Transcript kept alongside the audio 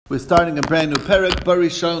We're starting a brand new Perek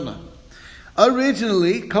Barishona.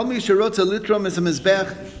 Originally, Kol Mi Sherotza Litrom is a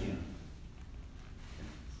Mizbech.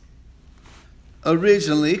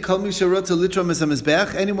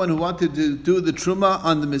 Anyone who wanted to do the Truma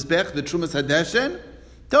on the Mizbech, the Trumas Hadeshen,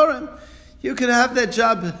 Torah, you can have that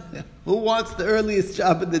job. Who wants the earliest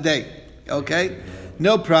job of the day? Okay?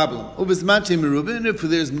 No problem. If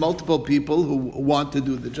there's multiple people who want to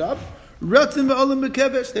do the job,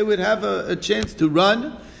 they would have a chance to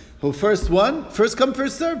run. Who first come, first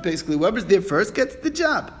serve, basically. Whoever's there first gets the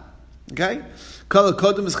job. Okay?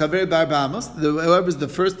 Whoever's the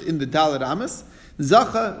first in the Dalet Amos,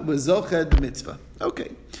 Zacha was Zoched mitzvah.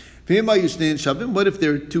 Okay. What if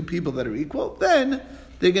there are two people that are equal? Then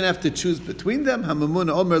they're going to have to choose between them.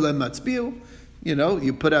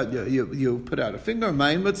 You put out a finger.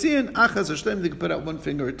 They can put out one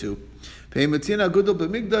finger or two.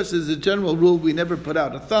 There's a general rule: we never put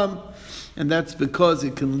out a thumb, and that's because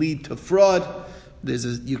it can lead to fraud.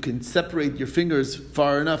 You can separate your fingers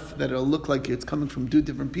far enough that it'll look like it's coming from two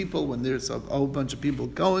different people when there's a whole bunch of people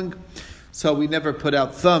going. So we never put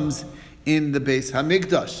out thumbs in the Beis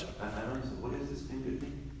Hamikdash. What is this finger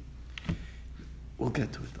thing? We'll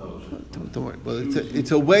get to it. Don't worry. Well,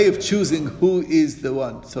 it's a way of choosing who is the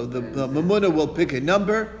one. So the Mamuna will pick a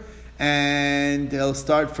number, and they'll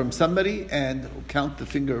start from somebody and count the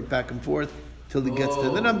finger back and forth till he gets to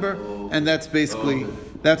the number, and that's basically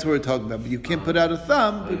that's what we're talking about. But you can't put out a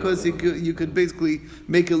thumb because you could basically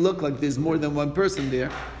make it look like there's more than one person there,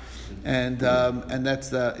 and that's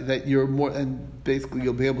that you're more, and basically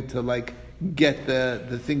you'll be able to get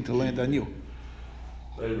the thing to land on you.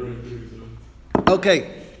 Okay.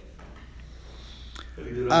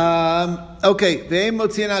 Maisa,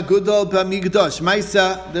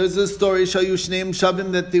 there's a story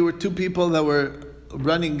that there were two people that were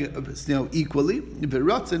running, equally. They were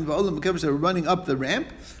running up the ramp.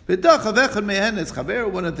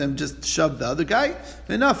 One of them just shoved the other guy.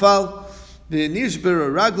 He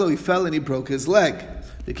fell and he broke his leg.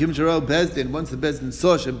 The Kimjaro Bezdin, once the Bezdin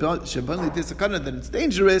saw that it's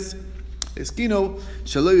dangerous, they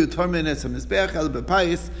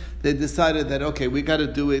decided that, okay, we got to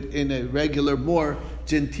do it in a regular, more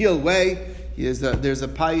genteel way. There's a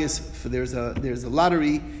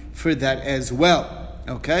lottery for that as well.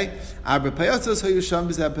 Okay, there were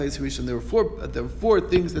four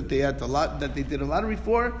things that they did a lottery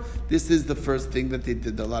for. This is the first thing that they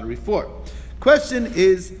did the lottery for. Question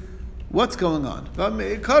is, what's going on?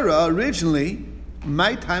 Originally,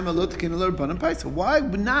 my time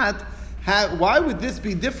why would this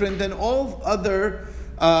be different than all other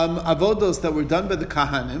avodos that were done by the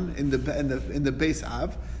kahanim in the Beis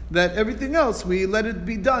Av? That everything else we let it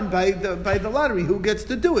be done by the lottery. Who gets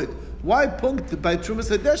to do it? Why punkt by Trumas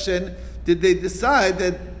Hadeshen did they decide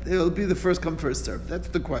that it'll be the first come first serve? That's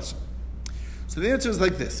the question. So the answer is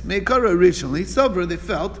like this: Meikara originally, Sover, they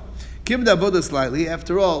felt kim da avoda slightly.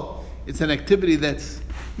 After all, it's an activity that's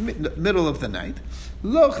middle of the night.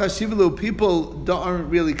 Lo chashivlu, people aren't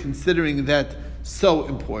really considering that so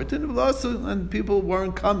important. And people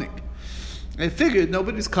weren't coming. I figured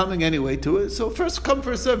nobody's coming anyway to it, so first come,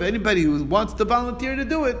 first serve. Anybody who wants to volunteer to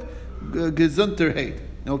do it, gezunter heit.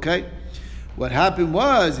 Okay? What happened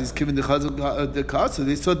was, he's given the chazal, so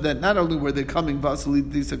they saw that not only were they coming, vasuli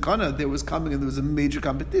di sakana, there was coming and there was a major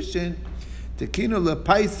competition. Tekino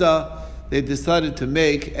lepaisa, they decided to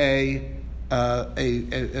make a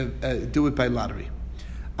do it by lottery.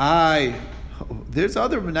 There's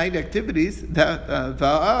other night activities that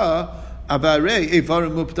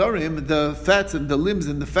the fats and the limbs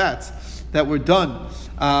and the fats that were done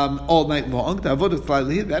all night long. That is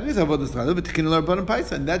avodas slayli, but tikkun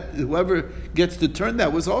paisa, and that whoever gets to turn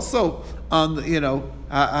that was also on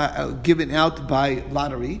given out by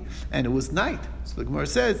lottery, and it was night. So the Gemara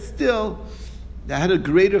says still that had a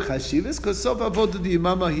greater chashivas because sof avodah di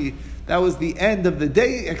yimamahi, that was the end of the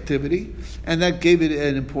day activity, and that gave it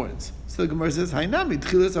an importance. So the Gemara says hainami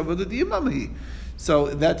tchilas avodah di yimamahi. So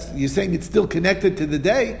you're saying it's still connected to the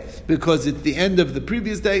day because it's the end of the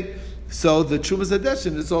previous day. So the Trumas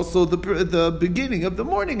Hadeshen is also the beginning of the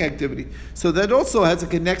morning activity. So that also has a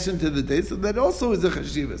connection to the day. So that also is a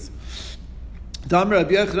chashivas.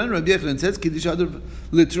 Rabbi Yochanan says, if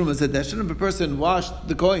a person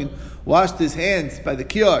washed his hands by the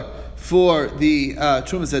kiyar for the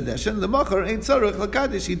Trumas Hadeshen, the machar ain't tzarich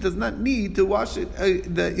lakadosh. He does not need to wash it.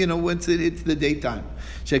 Once it's the daytime.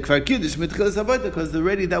 Shekvar kiddush mitchilas avoda, because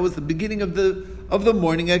already that was the beginning of the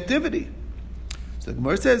morning activity. So the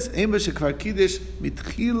Gemara says, "Ema shekvar kiddush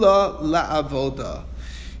mitchila la'avoda."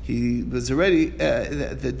 He was already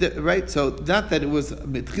right. So not that it was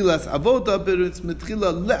mitchilas avoda, but it's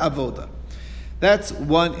mitchila le'avoda. That's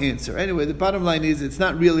one answer. Anyway, the bottom line is it's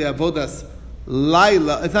not really avodas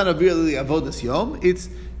laila. It's not really avodas yom. It's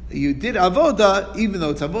you did avoda, even though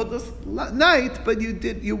it's avodas night, but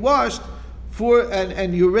you washed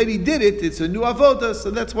and you already did it. It's a new avoda, so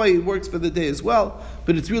that's why it works for the day as well.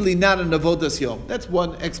 But it's really not an avodas yom. That's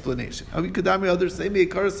one explanation. Others say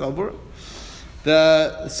meikar savur.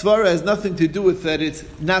 The svara has nothing to do with that. It's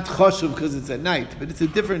not choshev because it's at night, but it's a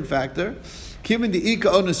different factor. Kimin the ika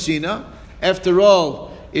onashina. After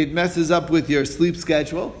all, it messes up with your sleep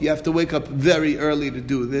schedule. You have to wake up very early to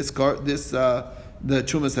do the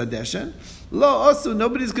Trumas Hadeshen. Lo also,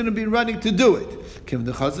 nobody's going to be running to do it. Kim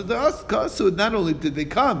the Chazud, not only did they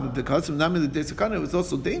come, the Chazud Nami the Desakana, it was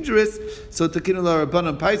also dangerous. So Takinu La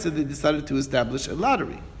Rabbanan Paisa, they decided to establish a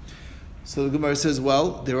lottery. So the Gemara says,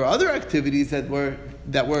 well, there were other activities that were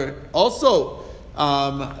also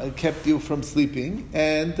kept you from sleeping,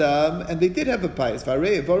 and they did have a pious. The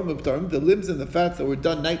limbs and the fats that were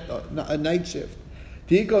done a night shift.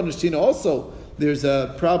 Also, there's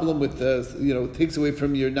a problem with it takes away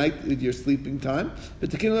from your sleeping time.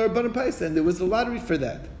 But and there was a lottery for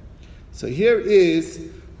that. So here is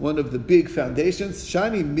one of the big foundations.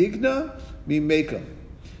 Shani migna mimekum.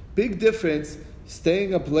 Big difference.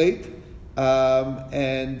 Staying up late.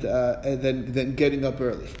 And then getting up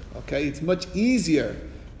early. Okay, it's much easier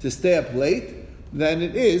to stay up late than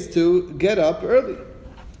it is to get up early.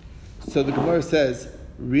 So the Gemara says,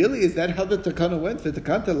 really, is that how the takana went? The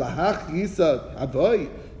takanta lahach yisa avoy,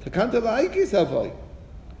 takanta lahik yisa avoy.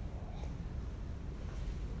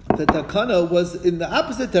 The takana was in the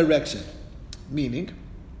opposite direction, meaning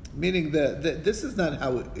that this is not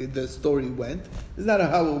how the story went. This is not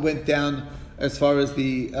how it went down. As far as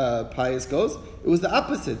the pious goes, it was the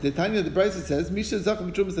opposite. The Tanya, the Brisa says, Misha Zacha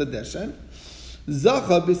b'Trumas Hadeshen,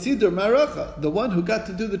 Zacha b'Sidur Maracha. The one who got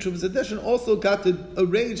to do the Trumas Hadeshen also got to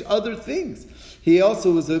arrange other things. He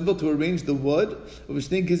also was able to arrange the wood, and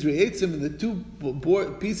the two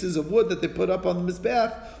pieces of wood that they put up on the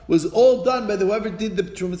Mizbeach was all done by whoever did the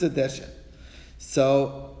Trumas Hadeshen.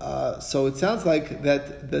 So it sounds like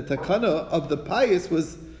that the takana of the pious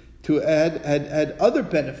was to add other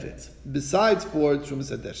benefits besides for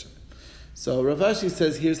Trumas Hadeshen. So Rav Ashi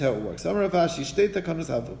says, here's how it works. Rav Ashi, shtei takanos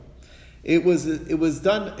havu. It was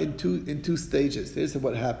done in two stages. Here's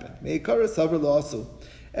what happened. Meikara savar la'asu.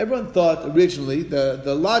 Everyone thought originally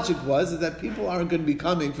the logic was that people aren't going to be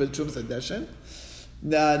coming for the Trumas Hadeshen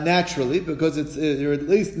naturally, because there are at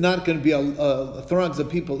least not going to be a throngs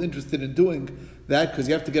of people interested in doing that, because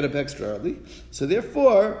you have to get up extra early. So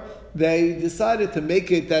therefore, they decided to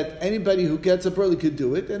make it that anybody who gets up early could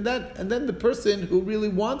do it, and then the person who really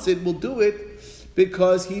wants it will do it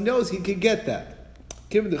because he knows he can get that.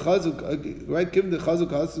 He realized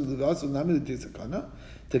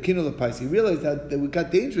that it got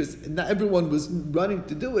dangerous, and not everyone was running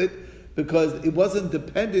to do it because it wasn't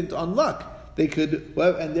dependent on luck. They could,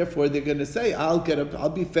 and therefore they're going to say, "I'll get up. I'll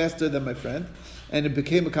be faster than my friend," and it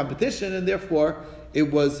became a competition, and therefore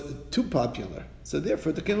it was too popular. So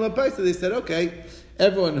therefore, the Kinla Paisa, they said, okay,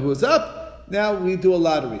 everyone who was up, now we do a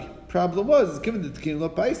lottery. Problem was, given the Kinla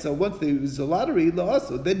Paisa, once they used a lottery,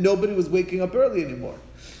 also, then nobody was waking up early anymore.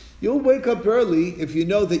 You'll wake up early if you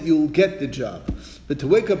know that you'll get the job. But to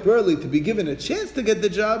wake up early, to be given a chance to get the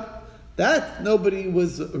job, that nobody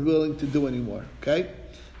was willing to do anymore. Okay?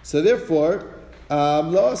 So therefore,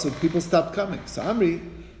 so people stopped coming.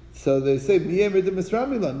 So they say,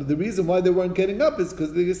 the reason why they weren't getting up is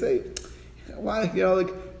because they say, why,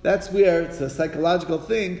 that's where it's a psychological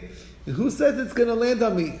thing. Who says it's going to land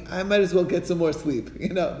on me? I might as well get some more sleep.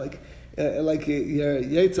 Like your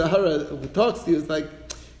Yetzer Hara talks to you. It's like,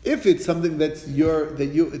 if it's something that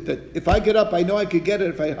if I get up, I know I could get it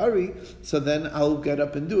if I hurry, so then I'll get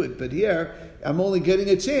up and do it. But here, I'm only getting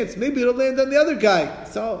a chance. Maybe it'll land on the other guy.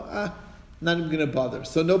 So, not even going to bother.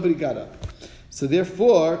 So nobody got up. So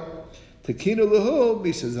therefore, Takinu Lahu,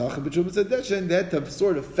 Mishazacha B'Trumas Hadeshen, they had to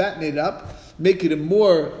sort of fatten it up, make it a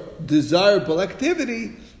more desirable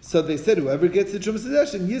activity. So they said, whoever gets the Trumas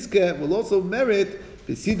Hadeshen, Yizkeh, will also merit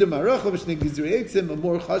B'Sidur Maracha, B'Shnei Gizrei Eitzim, a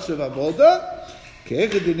more chashav avoda. So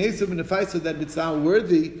that it's not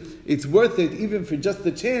worthy, it's worth it even for just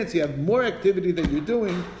the chance. You have more activity that you're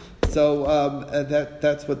doing. So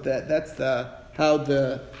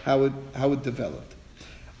how it developed.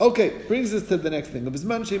 Okay, brings us to the next thing.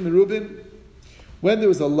 When there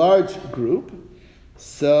was a large group,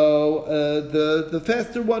 so the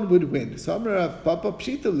faster one would win. So Amarav Papa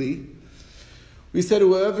Pshitali, we said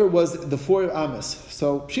whoever was the 4 Amos.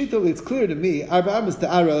 So Pshitali, it's clear to me, Arba Amos to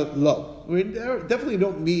Ara low. We definitely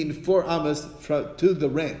don't mean 4 Amos to the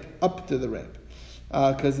ramp, up to the ramp.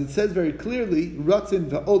 because it says very clearly, Ratzin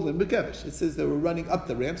va'olin bekevish. It says they were running up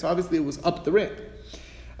the ramp, so obviously it was up the ramp.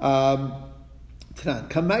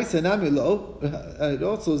 It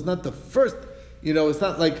also is not the first, it's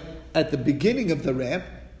not like at the beginning of the ramp,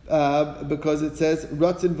 because it says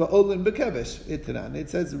Ratzin va'olin bekevish. It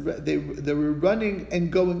says they were running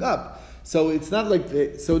and going up. So it's not like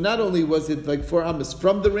so. Not only was it like 4 amas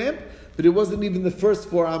from the ramp, but it wasn't even the first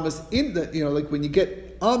 4 amas in the like when you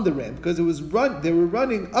get on the ramp, because it was they were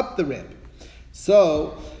running up the ramp.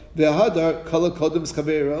 So v'hadar kala kodem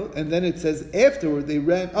schavero, and then it says afterward they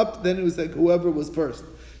ran up. Then it was like whoever was first.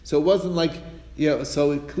 So it wasn't like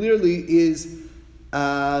So it clearly is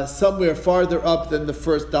somewhere farther up than the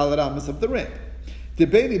first dalar amas of the ramp.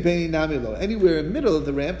 Anywhere in the middle of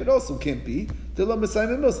the ramp, it also can't be.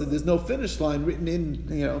 There's no finish line written in,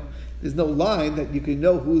 there's no line that you can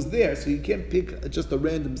know who's there, so you can't pick just a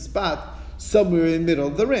random spot somewhere in the middle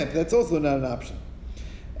of the ramp. That's also not an option.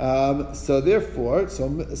 So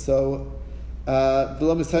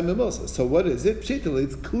what is it? Pshitali,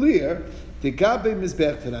 it's clear.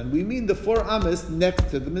 We mean the 4 amas next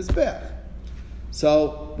to the mizbech.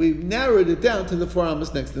 So we've narrowed it down to the 4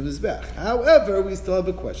 amas next to the mizbech. However, we still have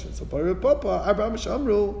a question. So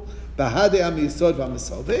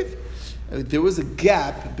there was a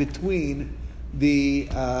gap between the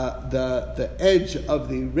edge of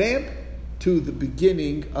the ramp to the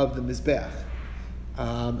beginning of the mizbech,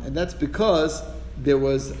 and that's because there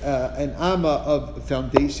was an amma of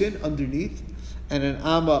foundation underneath and an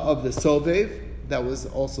amma of the sovev that was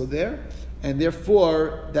also there. And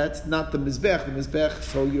therefore, that's not the mizbech. The mizbech,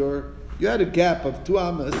 so you had a gap of 2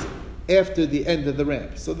 amas after the end of the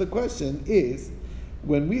ramp. So the question is,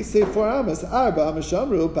 when we say 4 amas, arba amas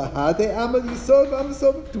shamru, bahade amma yisod amma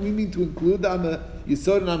sovev, do we mean to include the amma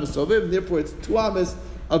yisod and amma sovev, and therefore it's 2 amas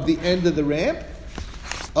of the end of the ramp?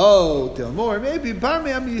 Oh, tell more. Maybe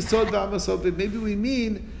barme amma yisod amma sovev. Maybe we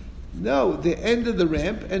mean no, the end of the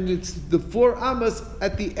ramp, and it's the 4 amas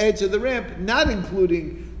at the edge of the ramp, not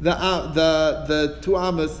including the 2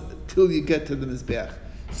 amas till you get to the mizbeach.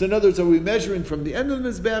 So in other words, are we measuring from the end of the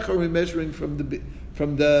mizbeach, or are we measuring from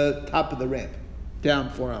the top of the ramp down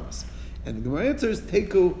 4 amas? And the Gemara answers,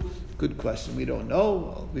 Teku. Good question. We don't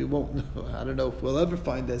know. We won't know. I don't know if we'll ever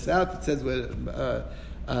find this out. It says Eliyahu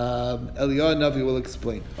Navi will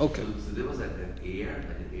explain. Okay. So there was like an air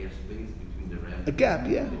space between the ramp. A gap,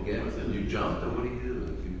 yeah. A gap. And you jumped, or what do you do?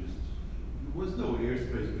 There was no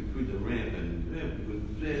airspace between the ramp and the ramp, because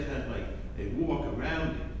the ramp had like a walk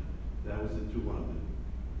around it. That was the 2 amas.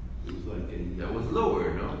 It was like that was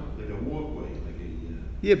lower, no? Like a walkway,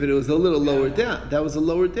 Yeah, but it was a little lower down. That was a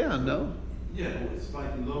lower down, no? Yeah, it was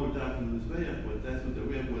slightly lower down from the mizbeach, but that's what the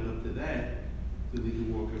ramp went up to that, so they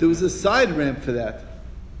could walk around. There was a side ramp for that.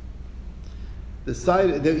 The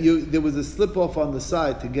side, there was a slip off on the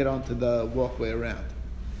side to get onto the walkway around.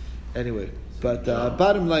 Anyway, but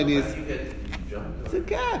bottom line is, it's a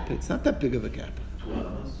gap. It's not that big of a gap. 2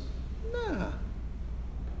 amas? Nah.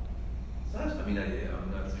 I'm not saying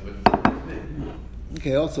what's big.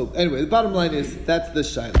 Okay, also, anyway, the bottom line is, that's the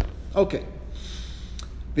shaila. Okay.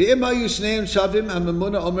 If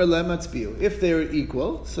they are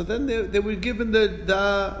equal, so then they were given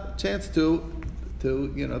the chance to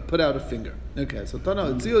put out a finger. Okay, so put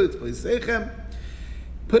out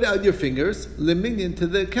your fingers, liminion, to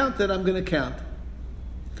the count that I'm going to count.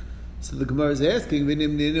 So the Gemara is asking,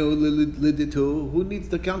 who needs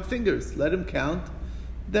to count fingers? Let him count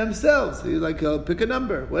themselves. You pick a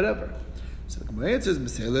number, whatever. So the Gemara answers,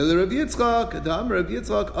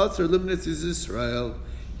 Israel.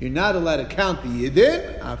 You're not allowed to count the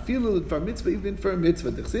Yidin, for mitzvah, even for a mitzvah.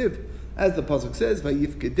 As the pasuk says,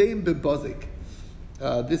 Vayifkedeim bebazik.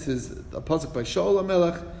 This is a pasuk by Shaul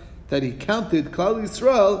HaMelech, that he counted Klal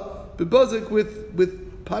Yisrael bebazik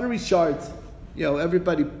with pottery shards.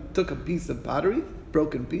 Everybody took a piece of pottery,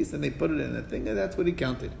 broken piece, and they put it in a thing, and that's what he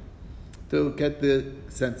counted to get the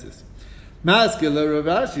census.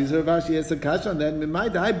 Ravashi has a kash on that.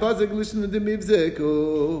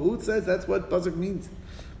 Who says that's what bazik means?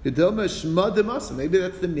 Maybe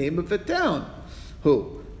that's the name of a town.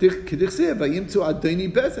 Who? It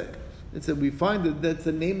said we find that that's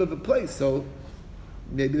the name of a place, so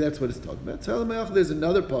maybe that's what it's talking about. There's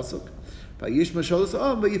another pasuk.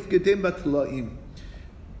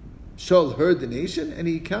 Shaul heard the nation and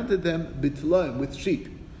he counted them bitlaim, with sheep.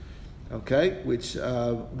 Okay, which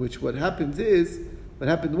what happened was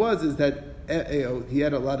that he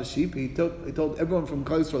had a lot of sheep. He told everyone from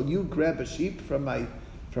Klal Yisrael, you grab a sheep from my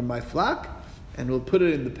flock, and we'll put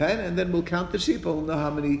it in the pen, and then we'll count the sheep, and we'll know how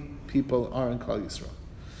many people are in Klal Yisrael.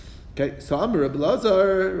 Okay, so Amar Rabbi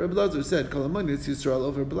Lazar said, Kol Hamon Yisrael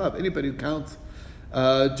over Belav. Anybody who counts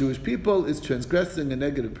Jewish people is transgressing a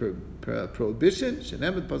negative prohibition.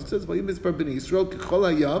 Shenem, the pasuk says, "Vayim mispar b'nei Yisrael kechol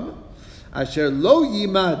hayam asher lo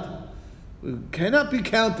yimad," cannot be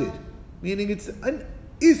counted, meaning it's an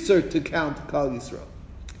iser to count Kal Yisrael.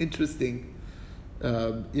 Interesting.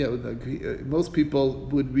 Most people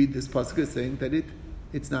would read this pasuk as saying that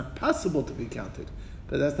it's not possible to be counted.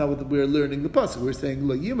 But that's not what we're learning the pasuk. We're saying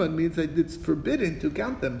lo yimad means that it's forbidden to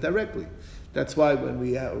count them directly. That's why when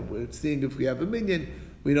we're seeing if we have a minyan,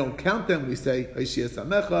 we don't count them. We say Hoshea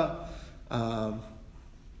Samecha,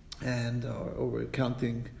 or we're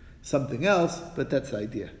counting something else. But that's the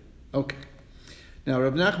idea. Okay. Now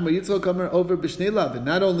Rav Nachman bar Yitzchak Omer over b'shnei lav, and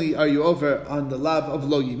not only are you over on the lav of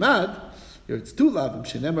lo yimad, here it's two lavim.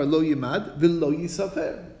 Shenemar lo yimad v'lo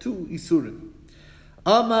yisafer, two isurim.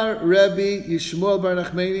 Amar Rabbi Yishmael bar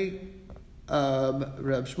Nachmani,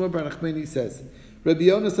 Rabbi Shmuel bar Nachmani says, Rabbi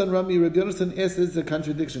Yonasan asks a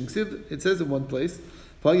contradiction. It says in one place,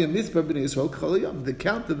 the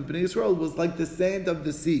count of Bnei Yisrael was like the sand of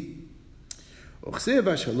the sea.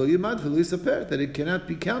 That it cannot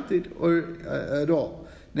be counted at all.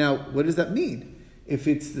 Now, what does that mean? If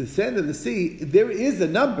it's the sand of the sea, there is a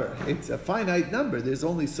number. It's a finite number. There's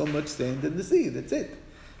only so much sand in the sea. That's it.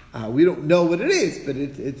 We don't know what it is, but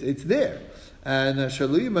it's there. And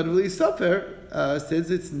Shalui Madvuli Safer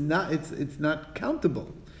says it's not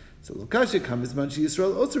countable. So Lokasha comes Manchi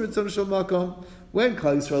Yisrael Osir Ritzon Shel Makom, when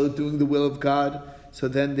Klal Yisrael is doing the will of God, so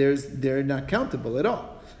then they're not countable at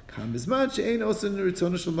all. This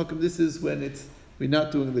is when we're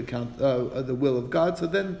not doing the will of God, so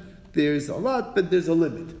then there's a lot, but there's a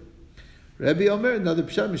limit. Rabbi Omer, another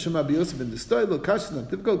Pshat, Mishum Abi Yosef in the story, Lokasha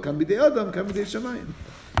not difficult, Kam B'dei Adam, Kam B'dei Shamayim.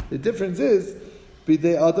 The difference is,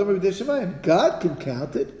 B'dei Adam or B'dei Shamayim. God can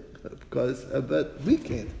count it, but we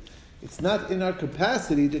can't. It's not in our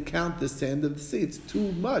capacity to count the sand of the sea. It's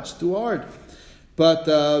too much, too hard. But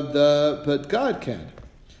God can.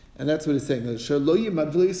 And that's what he's saying. Lo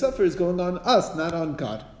yimad v'lo yisafer is going on us, not on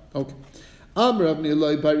God. Okay. Amar Rav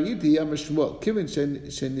Nilai bar Yidi Amar Shmuel Kivin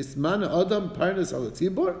shenisman Adam parnas al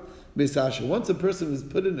tzibor misasha. Once a person is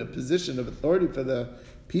put in a position of authority for the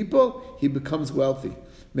people, he becomes wealthy.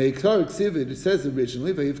 Meikar Ksivid, it says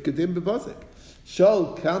originally, Vayivkadim b'Basik.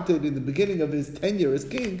 Shaul counted in the beginning of his tenure as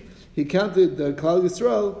king, he counted the Klal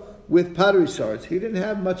Yisrael with pottery shards. He didn't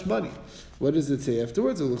have much money. What does it say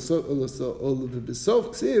afterwards? He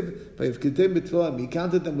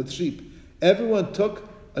counted them with sheep. Everyone took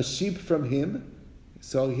a sheep from him,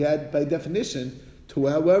 so he had, by definition, to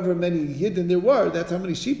however many Yidden there were, that's how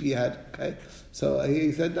many sheep he had. Okay, so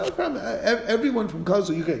he said, no problem. Everyone from Klal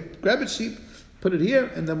Yisrael, you can grab a sheep, put it here,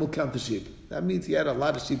 and then we'll count the sheep. That means he had a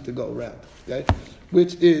lot of sheep to go around, okay?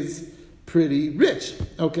 Which is pretty rich,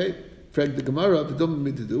 okay? Frag the Gemara,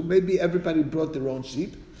 maybe everybody brought their own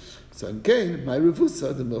sheep. So again, my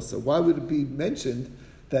revusa, the milsa, why would it be mentioned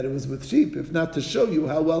that it was with sheep, if not to show you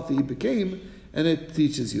how wealthy he became, and it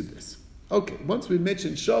teaches you this. Okay, once we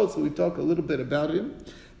mentioned Shaul, so we talk a little bit about him.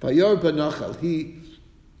 Vayar Banachal,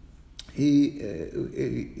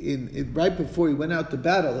 right before he went out to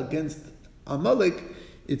battle against Amalek,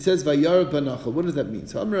 it says Vayar Banachal. What does that mean?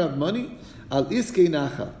 So Amar Money Al Iskei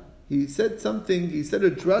Nachal. He said a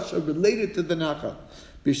drasha related to the Nachal.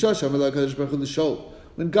 Bishosh Amalek Hakadosh Baruch Hu Shaul.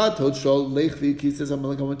 When God told Shaul, Lechvi, he says,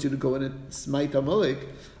 Amalek, I want you to go in and smite Amalek.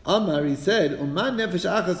 Amar, he said, Uman nefesh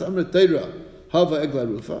achas amr teira hava egla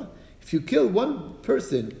rufa. If you kill one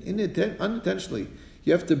person unintentionally,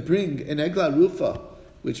 you have to bring an egla rufa,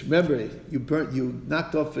 which remember, you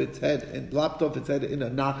knocked off its head and lopped off its head in a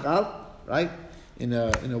nachal, right? In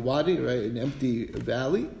a wadi, right? An empty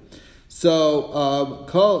valley. So, all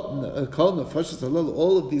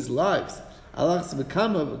of these lives, alachs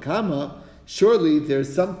v'kama, surely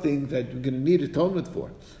there's something that we're going to need atonement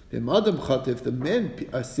for. If the men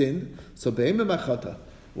are sinned, so we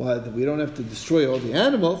don't have to destroy all the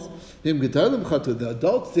animals. The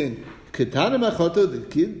adult sinned, the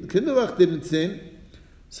kinderach didn't sin,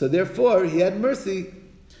 so therefore he had mercy.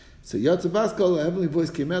 So Yatzav Baskal, a heavenly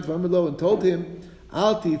voice came out from Amelo and told him,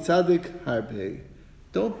 Alti tzaddik harbe.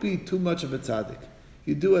 Don't be too much of a tzaddik.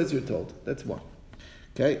 You do as you're told. That's one.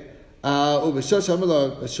 Okay? When Shaul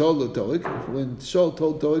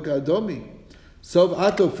told Doeg Adomi, Sov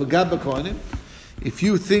Ato Fagab Kohanim, if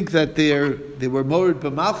you think that they were morid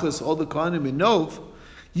b'malchus, all the Kohanim in Nov,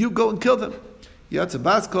 you go and kill them. Yatzav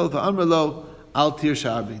Baskal v'Amrlo Al Tir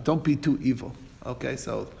Sha'abi. Don't be too evil. Okay,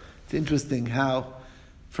 so it's interesting how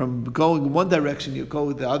from going one direction you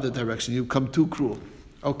go the other direction. You become too cruel.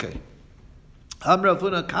 Okay. How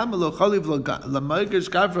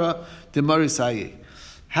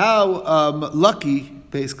lucky,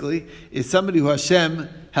 basically, is somebody who Hashem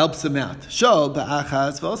helps him out. Shaul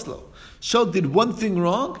ba'achaz v'oslo. Shaul did one thing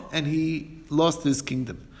wrong and he lost his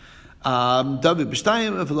kingdom. David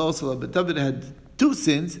b'shtayim v'lo, but David had 2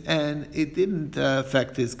 sins and it didn't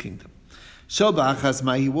affect his kingdom. Shaul ba'achaz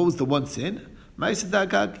mahi, what was the one sin? Ma'aseh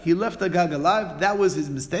Agag, he left Agag alive. That was his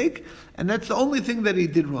mistake, and that's the only thing that he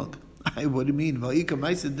did wrong. What do you mean? What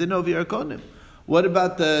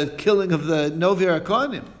about the killing of the Novi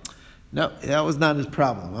Arkonim? No, that was not his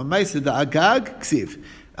problem. Agag ksiv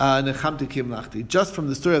nechamti kimlachti. Just from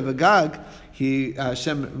the story of Agag,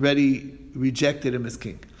 Hashem already rejected him as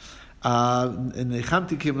king.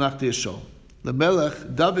 Nechamti kimlachti Shaul. The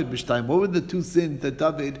Melech, David b'shtayim. What were the 2 sins that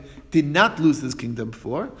David did not lose his kingdom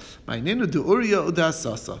for? Ma'inenu de Uriah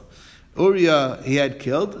udasasa. Uriah he had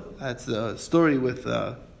killed. That's the story with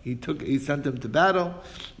he sent him to battle,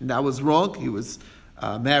 and that was wrong. He was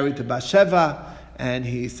married to Bathsheba, and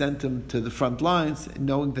he sent him to the front lines,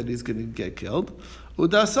 knowing that he's going to get killed.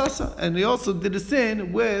 Udasasa, and he also did a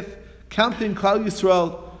sin with counting Klal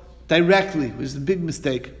Yisrael directly, which is a big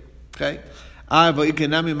mistake. Okay. What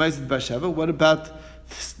about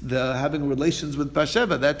the having relations with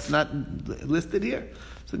Bathsheba? That's not listed here.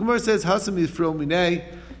 So Gemara says, Hasam Yifro Minei,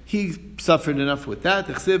 he suffered enough with that.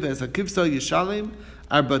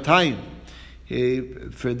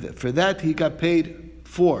 For that, he got paid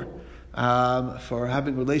 4 for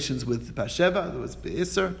having relations with Bathsheba. There was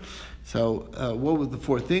Be'isr. So what were the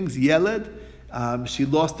 4 things? Yeled, she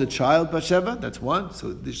lost a child, Bathsheba. That's 1.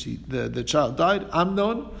 So the child died.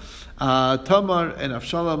 Amnon, Tamar, and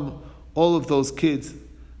Avshalom. All of those kids,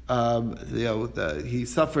 he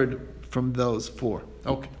suffered from those 4.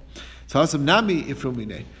 Okay. So Hasam Nami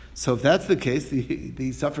Ifrumine. So if that's the case,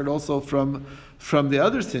 he suffered also from the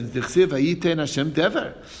other sins. There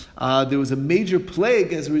was a major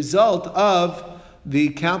plague as a result of the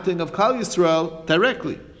counting of Klal Yisrael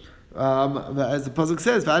directly. As the pasuk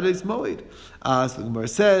says, V'adis Moed. So the Gemara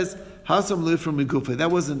says, Hasam lo yifru migufe. That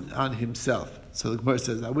wasn't on himself. So the Gemara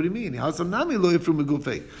says, what do you mean? Hasam nami lo yifru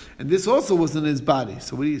migufe. And this also wasn't in his body.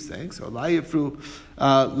 So what are you saying? So la yifru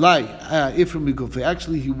migufe.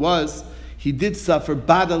 Actually, he did suffer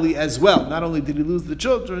bodily as well. Not only did he lose the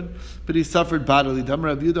children, but he suffered bodily.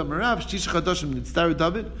 David had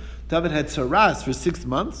saras for 6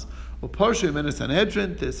 months. The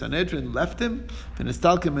Sanhedrin left him. And he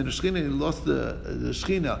lost the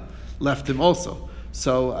Shechina, left him also.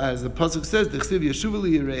 So as the pasuk says,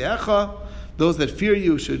 those that fear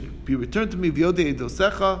you should be returned to me.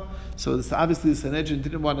 So this, obviously the Sanhedrin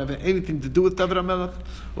didn't want to have anything to do with David HaMelech.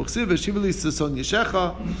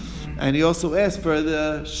 And he also asked for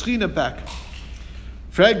the Shechina back.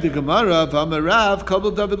 Frag the Gemara, V'amarav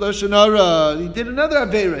kabel David Lashon Hara. He did another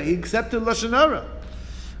Aveira. He accepted Lashon Hara.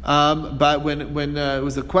 But when it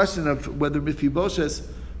was a question of whether Mephibosheth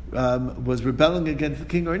was rebelling against the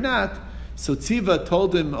king or not, so Tziva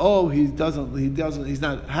told him, he's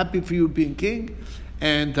not happy for you being king,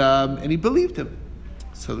 and he believed him.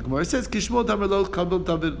 So the Gemara says, Kishmol Damarlo kabel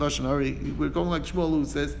David Lashon Hara. We're going like Shmuel, who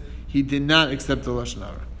says he did not accept the Lashon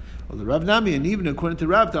Hara. Well, the Rav Nami, and even according to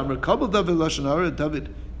Rav Damar, kabel David Lashon Hara,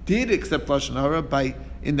 David did accept Lashon Hara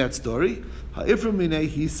in that story. Ha'ifru minei,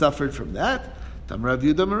 he suffered from that. David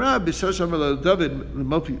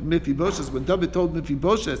Mephibosheth, when David told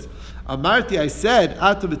Mephibosheth, Amarti, I said,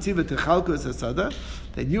 Ata v'tziva techalku es hasada,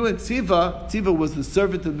 that you and Tziva was the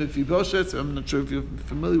servant of Mephibosheth. I'm not sure if you're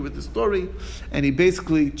familiar with the story, and he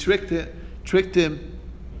basically tricked him.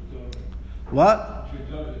 What?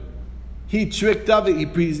 He tricked David.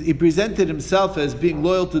 He presented himself as being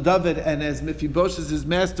loyal to David, and as Mephibosheth, his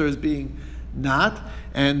master, as being not,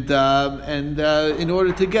 and in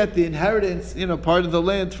order to get the inheritance, part of the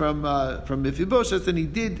land from Mephibosheth, and he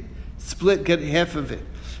did get half of it.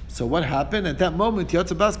 So what happened at that moment?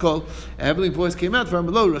 Yatsa Baskol, a heavenly voice came out from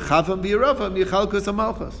below. Rechavam b'yeravam yichalkus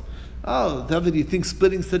hamalchus. Oh, David, you think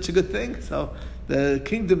splitting such a good thing? So the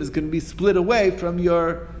kingdom is going to be split away from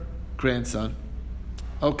your grandson.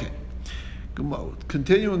 Okay,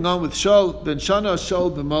 continuing on with Shaul ben Shana,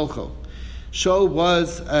 Shaul ben Molcho. Shaul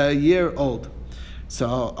was a year old.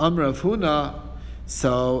 So Rav Huna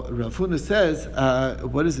says,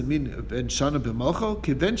 what does it mean? Ben Shana ben Molcho?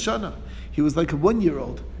 Ben Shana. He was like a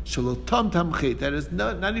 1-year-old. Shalotam tamchet. That has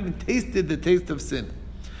not even tasted the taste of sin.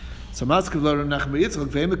 So Maskav Rav Nachman Yitzchak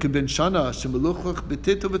ve'emek ben Shana shemeluchach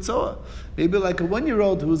b'tito v'tzoa. Maybe like a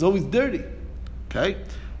 1-year-old who was always dirty. Okay?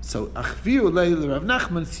 So Achviu leil Rav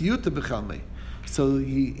Nachman siyuta b'chalmei. So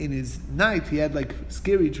in his night, he had like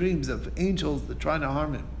scary dreams of angels that trying to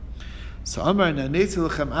harm him. So Amar Nanesi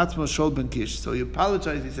Lechem Atzmo Shaul ben Kish. So he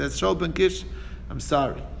apologized. He says, Shaul ben Kish, I'm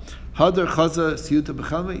sorry. Hadar Chaza Siyuta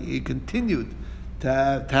B'chalmei. He continued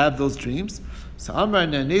to have those dreams. So Amar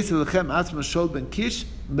Na'nesi Lechem Atzma Shol ben Kish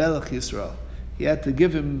Melech Yisrael. He had to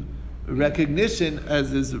give him recognition as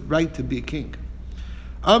his right to be a king.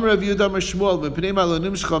 Amar Rav Yehuda Amar Shmuel Mepnei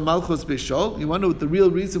Malonim Shcha Malchus B'Shol. You want to know the real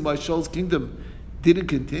reason why Shol's kingdom didn't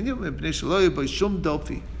continue? Mepnei Shelo B'Shum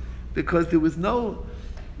Dofi. Because there was no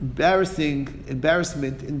embarrassment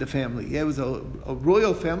in the family. It was a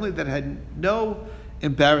royal family that had no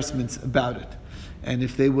embarrassments about it. And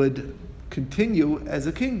if they would continue as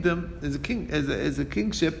a kingdom, as a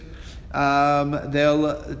kingship,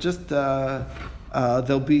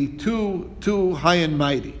 they'll be too high and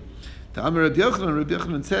mighty. The Amar Rabbi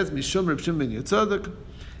Yochanan says, Mishum Reb Shimon ben Yotzadok,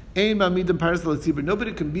 Ein ma'amidim paras l'tzibur.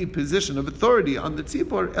 Nobody can be in position of authority on the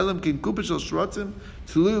tzibur elam kin kupishal shrotzim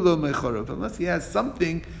tului lo mechorov, unless he has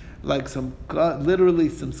something like some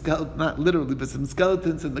skeletons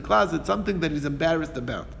in the closet, something that he's embarrassed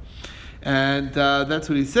about. And that's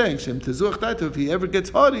what he's saying. Shem tezuach daito. If he ever gets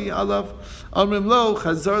haughty, alav amrim lo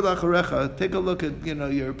chazar lacharecha. Take a look at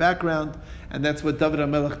your background, and that's what David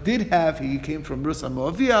HaMelech did have. He came from Rus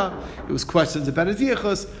HaMoaviyah. It was questions about his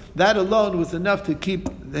yichus. That alone was enough to keep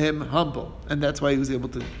him humble, and that's why he was able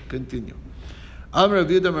to continue. Amar Rav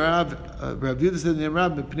Yehuda Rav Yehuda said in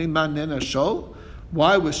Rav Mepnei man nena Shol.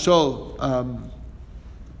 Why was Shol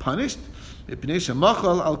punished? Mepnei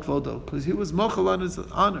shemachal al kvodo, because he was mochal on his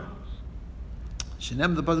honor.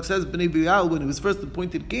 Shenem, the pasuk says, Bnei Bial, when he was first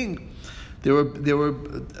appointed king, there were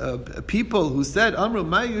people who said, Amru,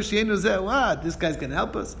 this guy's going to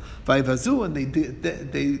help us. Vayvazu, and they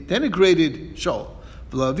denigrated Shol.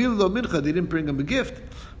 V'laviv lo mincha, they didn't bring him a gift.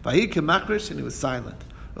 Vayi kemachrish, and he was silent.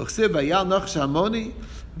 Uchsev vayal nachash hamoni,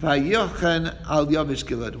 vayochen al yavish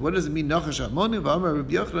gilad. What does it mean, nachash hamoni? V'amar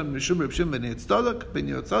Rabbi Yochanan, mishum Reb Shimon ben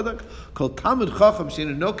Yotzadok, kol Talmud chacham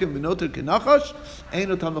she'enu nokim v'noter kenachash,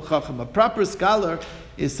 einu Talmud chacham. A proper scholar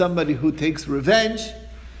is somebody who takes revenge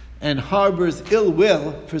and harbors ill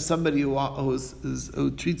will for somebody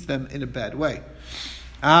who treats them in a bad way.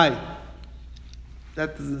 That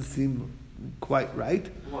doesn't seem quite right.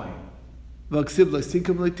 Why? Because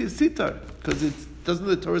doesn't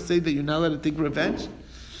the Torah say that you're not allowed to take revenge?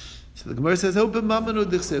 So the Gemara says,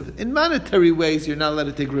 in monetary ways, you're not allowed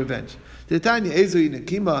to take revenge.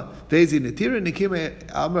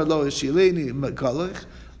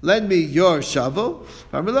 Lend me your shovel.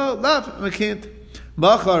 I can't.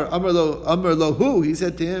 Machar Amar lo hu. He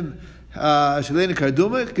said to him, Shaleni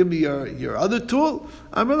Karduma, give me your other tool.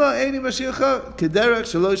 Amar lo Eini Mashiach Kederach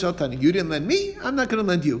Shalosh Altani. You didn't lend me, I'm not going to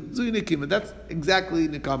lend you. Zui Nikima. That's exactly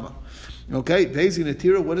Nikama. Okay, Vezi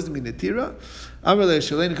Natira. What does it mean Natira? Amar lo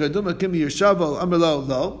Shaleni Karduma, give me your shovel. Amar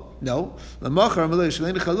lo no. Lamachar Amar lo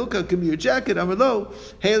Shaleni Chaluka, give me your jacket. Amar lo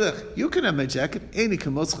Heilech. You can have my jacket. Eini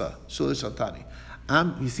Kamoscha Shalosh Altani.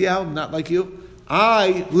 You see how I'm not like you?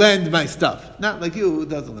 I lend my stuff. Not like you who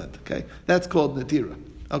doesn't lend. Okay? That's called Natira.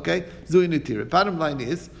 Okay? Zui Natira. Bottom line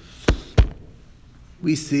is,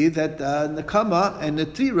 we see that Nakama and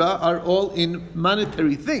Natira are all in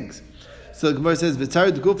monetary things. So the Gemara says,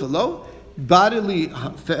 V'tzar d'gufa lo, bodily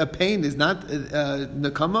pain is not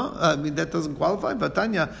Nakama. I mean, that doesn't qualify.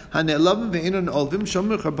 Vatanya, hane'elavim ve'enon olvim,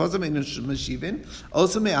 shomer charpazam ve'enon mashivin,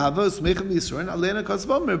 also me'ava, usmechem yisroin, alena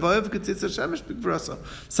kasvam, mervayev ketzitz hashemesh b'kvarasa.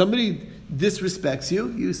 Somebody disrespects you,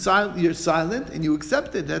 you're silent, and you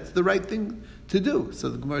accept it. That's the right thing to do. So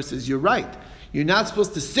the Gemara says, you're right. You're not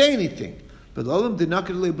supposed to say anything. But olam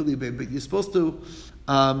dinakadle believe it. But you're supposed to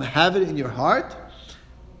have it in your heart.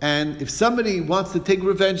 And if somebody wants to take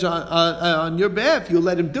revenge on your behalf, you'll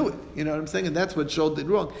let him do it. You know what I'm saying? And that's what Shol did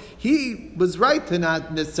wrong. He was right to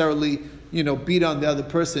not necessarily, beat on the other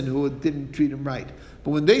person who didn't treat him right. But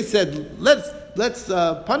when they said, let's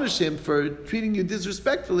punish him for treating you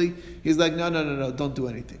disrespectfully, he's like, no, don't do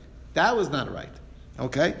anything. That was not right.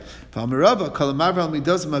 Okay? Doesn't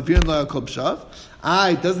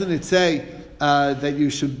it say that you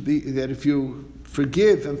should be, that if you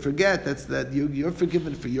forgive and forget, that's that you're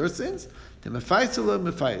forgiven for your sins?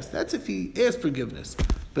 That's if he asks forgiveness.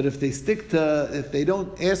 But if they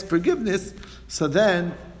don't ask forgiveness, so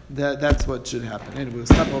then that's what should happen. Anyway, we'll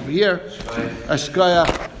stop over here. Ashkaya.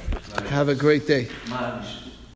 Have a great day.